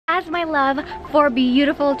As my love for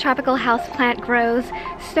beautiful tropical houseplant grows,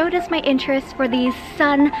 so does my interest for these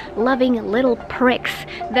sun-loving little pricks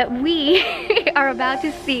that we are about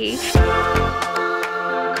to see.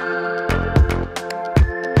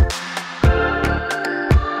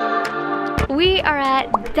 We are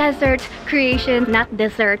at Desert Creations, not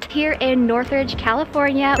dessert, here in Northridge,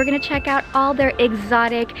 California. We're gonna check out all their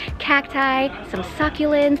exotic cacti, some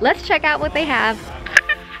succulents. Let's check out what they have.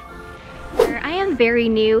 I am very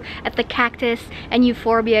new at the cactus and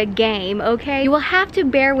euphorbia game, okay? You will have to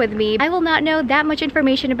bear with me. I will not know that much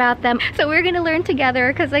information about them, so we're gonna learn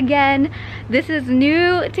together because again, this is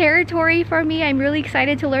new territory for me. I'm really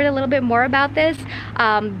excited to learn a little bit more about this,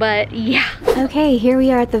 but yeah. Okay, here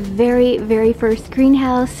we are at the very first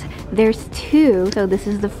greenhouse. There's two, so this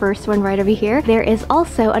is the first one right over here. There is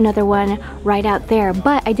also another one right out there,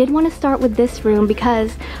 but I did want to start with this room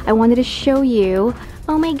because I wanted to show you.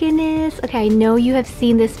 Oh my goodness. Okay, I know you have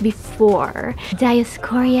seen this before.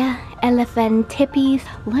 Dioscorea elephantipes.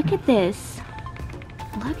 Look at this.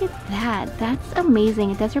 Look at that. That's amazing.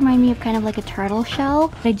 It does remind me of kind of like a turtle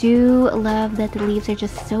shell. I do love that the leaves are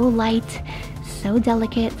just so light, so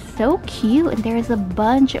delicate, so cute, and there's a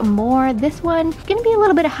bunch more. This one's gonna be a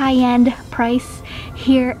little bit of high-end price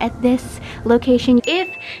here at this location. If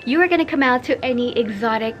you are gonna come out to any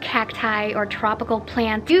exotic cacti or tropical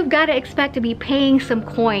plants, you've got to expect to be paying some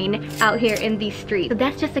coin out here in these streets. So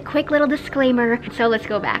that's just a quick little disclaimer. So let's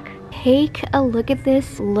go back. Take a look at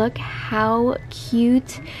this. Look how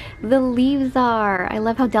cute the leaves are. I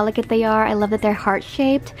love how delicate they are. I love that they're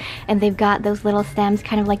heart-shaped and they've got those little stems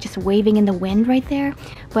kind of like just waving in the wind right there.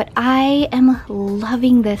 But I am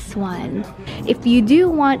loving this one. If you do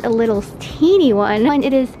want a little teeny one,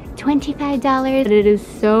 it is $25. It is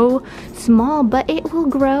so small, but it will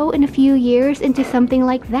grow in a few years into something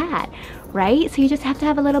like that, right? So you just have to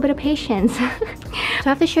have a little bit of patience. So I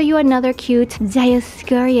have to show you another cute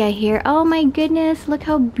Dioscorea here. Oh my goodness, look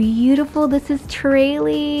how beautiful this is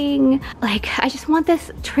trailing. Like, I just want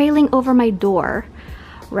this trailing over my door,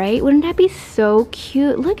 right? Wouldn't that be so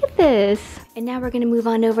cute? Look at this. And now we're gonna move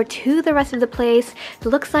on over to the rest of the place. It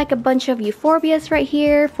looks like a bunch of euphorbias right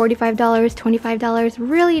here. $45, $25.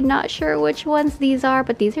 Really not sure which ones these are,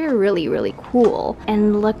 but these are really cool.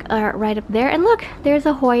 And look right up there. And look, there's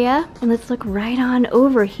a Hoya. And let's look right on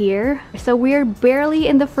over here. So we're barely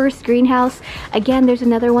in the first greenhouse. Again, there's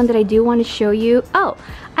another one that I do want to show you. Oh,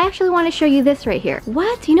 I actually want to show you this right here.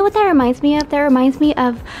 What? You know what that reminds me of? That reminds me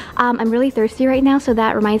of, I'm really thirsty right now, so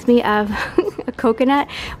that reminds me of a coconut.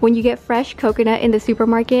 When you get fresh coconut in the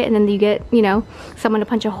supermarket and then you get, you know, someone to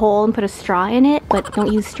punch a hole and put a straw in it, but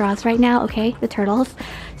don't use straws right now, okay? The turtles.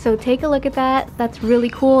 So take a look at that. That's really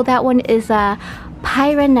cool. That one is a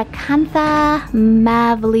Pyranacantha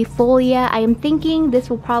mavlifolia. I am thinking this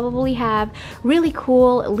will probably have really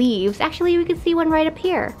cool leaves. Actually, we can see one right up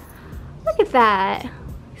here. Look at that.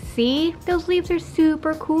 See? Those leaves are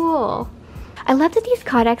super cool. I love that these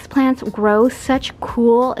caudex plants grow such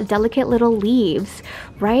cool, delicate little leaves,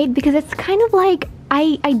 right? Because it's kind of like,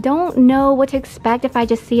 I don't know what to expect if I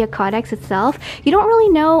just see a caudex itself. You don't really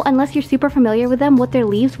know, unless you're super familiar with them, what their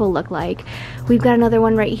leaves will look like. We've got another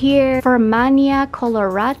one right here, Firmania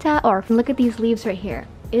colorata, or look at these leaves right here.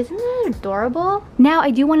 Isn't that adorable? Now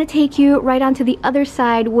I do want to take you right onto the other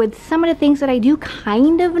side with some of the things that I do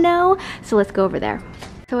kind of know. So let's go over there.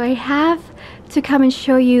 So I have to come and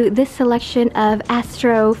show you this selection of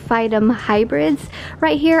Astrophytum hybrids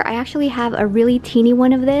right here. I actually have a really teeny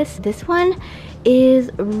one of this. This one is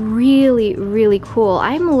really cool.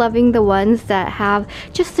 I'm loving the ones that have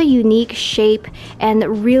just a unique shape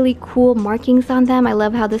and really cool markings on them. I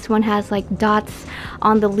love how this one has like dots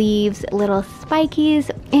on the leaves, little spikies,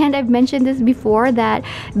 and I've mentioned this before that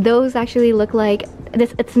those actually look like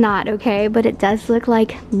this. It's not, okay, but it does look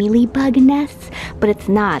like mealybug nests, but it's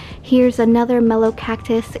not. Here's another mellow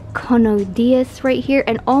cactus conodius right here,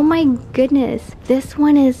 and oh my goodness, this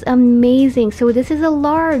one is amazing. So this is a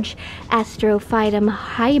large Astrophytum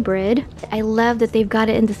hybrid. I love that they've got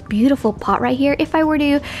it in this beautiful pot right here. If I were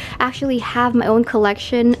to actually have my own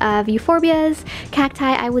collection of euphorbias,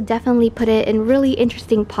 cacti, I would definitely put it in really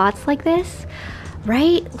interesting pots like this,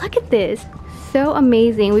 right? Look at this. So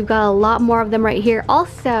amazing. We've got a lot more of them right here.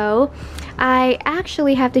 Also, I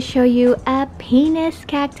actually have to show you a penis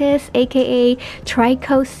cactus, aka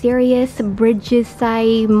Trichocereus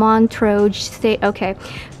bridgesii montrose. Okay,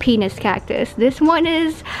 penis cactus. This one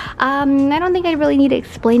is, I don't think I really need to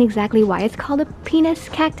explain exactly why it's called a penis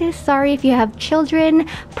cactus. Sorry if you have children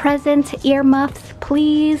present, earmuffs,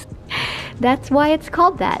 please. That's why it's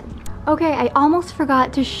called that. Okay, I almost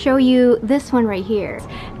forgot to show you this one right here.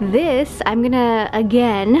 This, I'm gonna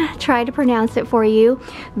again try to pronounce it for you.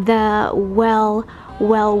 The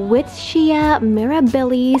Welwitschia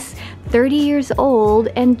mirabilis, 30 years old,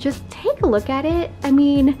 and just take a look at it. I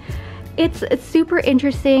mean, it's super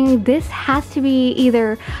interesting. This has to be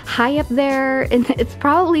either high up there, and it's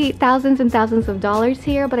probably thousands and thousands of dollars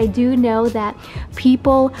here, but I do know that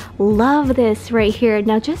people love this right here.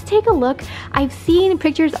 Now just take a look. I've seen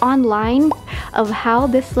pictures online of how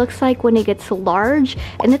this looks like when it gets large,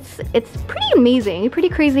 and it's pretty amazing, pretty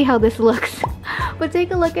crazy how this looks. But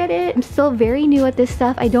take a look at it. I'm still very new at this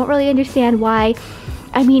stuff. I don't really understand why.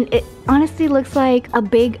 I mean, it honestly looks like a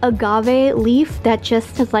big agave leaf that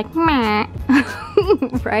just is like meh.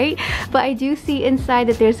 Right? But I do see inside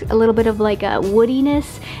that there's a little bit of like a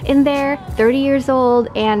woodiness in there. 30 years old,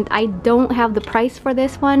 and I don't have the price for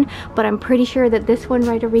this one, but I'm pretty sure that this one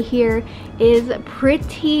right over here is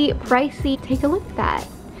pretty pricey. Take a look at that.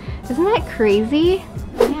 Isn't that crazy?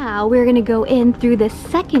 Now we're gonna go in through the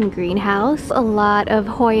second greenhouse. A lot of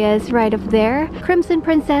Hoyas right up there. Crimson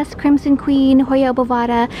Princess, Crimson Queen, Hoya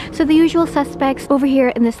obovata. So the usual suspects over here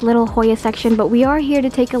in this little Hoya section, but we are here to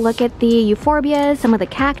take a look at the euphorbias, some of the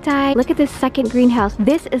cacti. Look at this second greenhouse.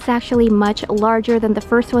 This is actually much larger than the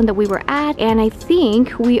first one that we were at, and I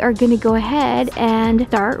think we are gonna go ahead and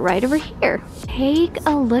start right over here. Take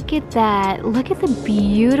a look at that. Look at the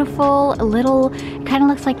beautiful little, kind of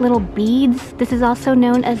looks like little beads. This is also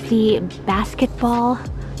known as the basketball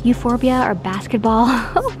euphorbia or basketball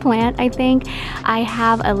plant, I think. I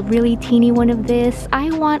have a really teeny one of this. I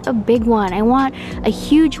want a big one. I want a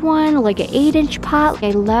huge one, like an 8-inch pot. I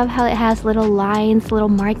love how it has little lines, little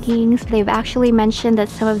markings. They've actually mentioned that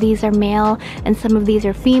some of these are male and some of these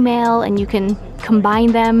are female, and you can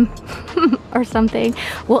combine them or something.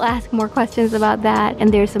 We'll ask more questions about that.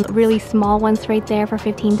 And there's some really small ones right there for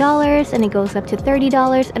 $15, and it goes up to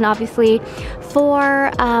 $30, and obviously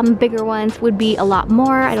for bigger ones would be a lot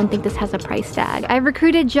more. I don't think this has a price tag. I've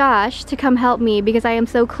recruited Josh to come help me because I am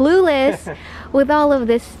so clueless with all of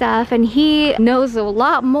this stuff, and he knows a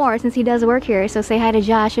lot more since he does work here. So say hi to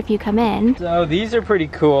Josh if you come in. So these are pretty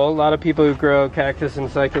cool. A lot of people who grow cactus and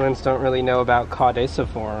succulents don't really know about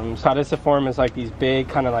caudiciforms. Caudiciform is like these big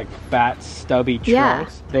kind of like fat stubby trunks. Yeah.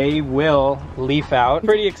 They will leaf out.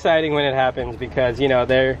 Pretty exciting when it happens because, you know,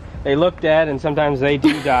 they look dead, and sometimes they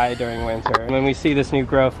do die during winter. And when we see this new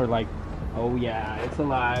growth, we're like, oh yeah, it's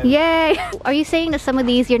alive. Yay! Are you saying that some of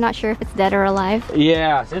these you're not sure if it's dead or alive?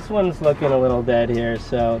 Yeah, this one's looking a little dead here.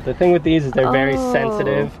 So the thing with these is they're very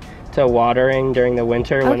sensitive to watering during the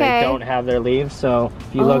winter when they don't have their leaves. So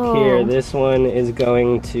if you look here, this one is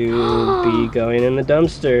going to be going in the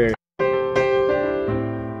dumpster.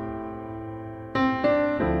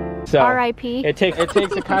 So R.I.P. It takes a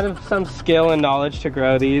kind of some skill and knowledge to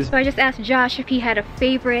grow these. So I just asked Josh if he had a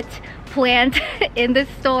favorite plant in the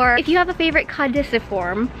store. If you have a favorite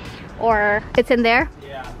caudiciform, or it's in there?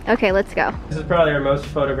 Yeah. Okay, let's go. This is probably our most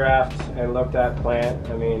photographed and looked at plant.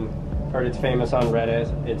 I mean, heard it's famous on Reddit.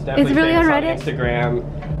 It's definitely really famous on Reddit? Instagram.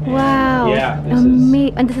 Wow. Yeah,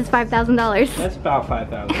 and this is $5,000. That's about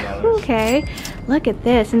 $5,000. Okay. Look at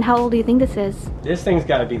this. And how old do you think this is? This thing's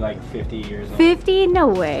got to be like 50 years old. 50? No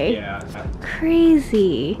way. Yeah.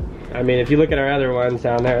 Crazy. I mean, if you look at our other ones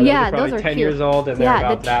down there, yeah, those are probably 10 years old, and they're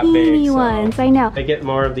about that big. Yeah, the teeny ones, I know. They get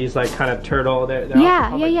more of these like kind of turtle. They're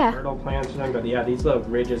turtle plants or something, but yeah, these little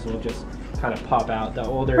ridges will just kind of pop out the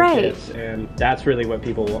older it gets, and that's really what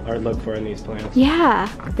people look for in these plants. Yeah,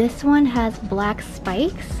 this one has black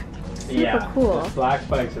spikes. Super cool. Black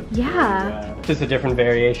spikes are just a different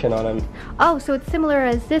variation on them. Oh, so it's similar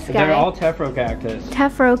as this guy. They're all Tephro-cactus.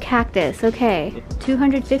 Tephro-cactus, okay.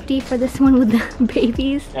 $250 for this one with the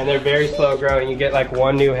babies. And they're very slow growing. You get like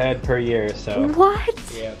one new head per year, so. What?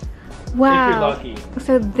 Yeah. Wow. If you're lucky.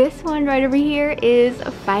 So this one right over here is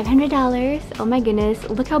 $500. Oh my goodness.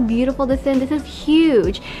 Look how beautiful this is. This is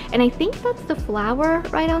huge. And I think that's the flower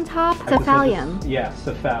right on top. Cephalium. Yeah,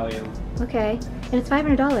 cephalium. Okay. And it's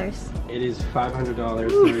 $500. It is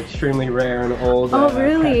 $500. They're extremely rare and old.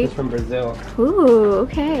 Really? Cactus from Brazil. Ooh,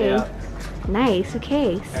 okay. Yeah. Nice,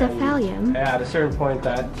 okay. Cephalium. At a certain point,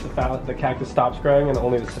 the cactus stops growing, and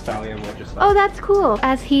only the cephalium will just stop. Oh, that's cool.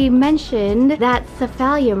 As he mentioned, that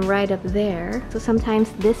cephalium right up there. So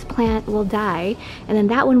sometimes this plant will die, and then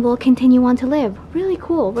that one will continue on to live. Really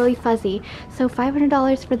cool, really fuzzy. So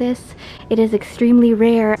 $500 for this. It is extremely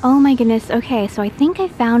rare. Oh my goodness. Okay, so I think I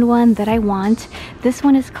found one that I want. This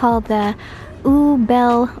one is called the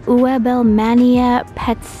Uebelmania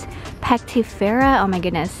pectifera. Oh my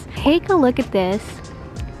goodness. Take a look at this.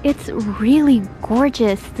 It's really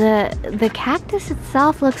gorgeous. The cactus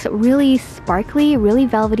itself looks really sparkly, really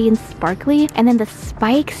velvety and sparkly. And then the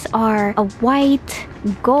spikes are a white,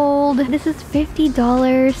 gold. This is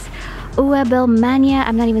 $50. Mania.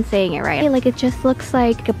 I'm not even saying it right. Like, it just looks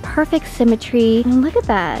like a perfect symmetry. And look at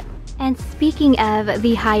that. And speaking of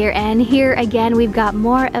the higher end, here again we've got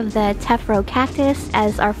more of the Tephro cactus.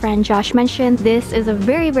 As our friend Josh mentioned, this is a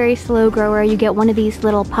very, very slow grower. You get one of these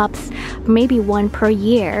little pups, maybe one per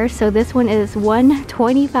year. So this one is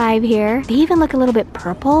 $125 here. They even look a little bit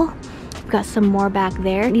purple. We've got some more back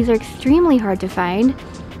there. These are extremely hard to find.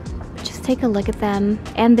 Just take a look at them.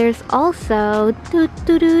 And there's also,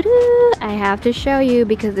 I have to show you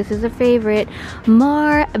because this is a favorite,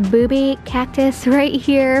 more booby cactus right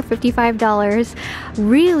here, $55.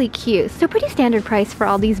 Really cute. So pretty standard price for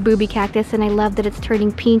all these booby cactus, and I love that it's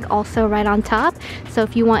turning pink also right on top. So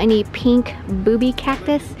if you want any pink booby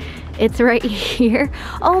cactus, it's right here.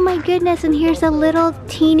 Oh my goodness, and here's a little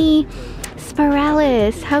teeny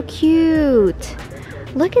spiralis. How cute.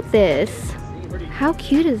 Look at this. How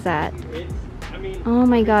cute is that? Oh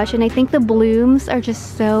my gosh, and I think the blooms are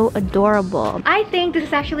just so adorable. I think this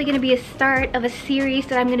is actually going to be a start of a series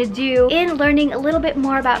that I'm going to do in learning a little bit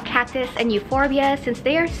more about cactus and euphorbia, since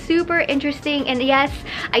they are super interesting. And yes,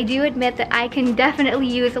 I do admit that I can definitely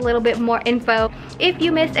use a little bit more info. If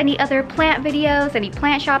you missed any other plant videos, any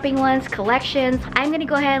plant shopping ones, collections, I'm going to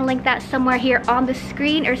go ahead and link that somewhere here on the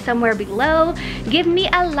screen or somewhere below. Give me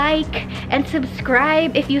a like and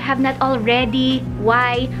subscribe if you have not already.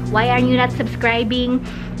 Why are you not subscribing?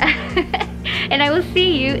 And I will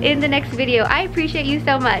see you in the next video. I appreciate you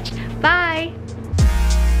so much. Bye!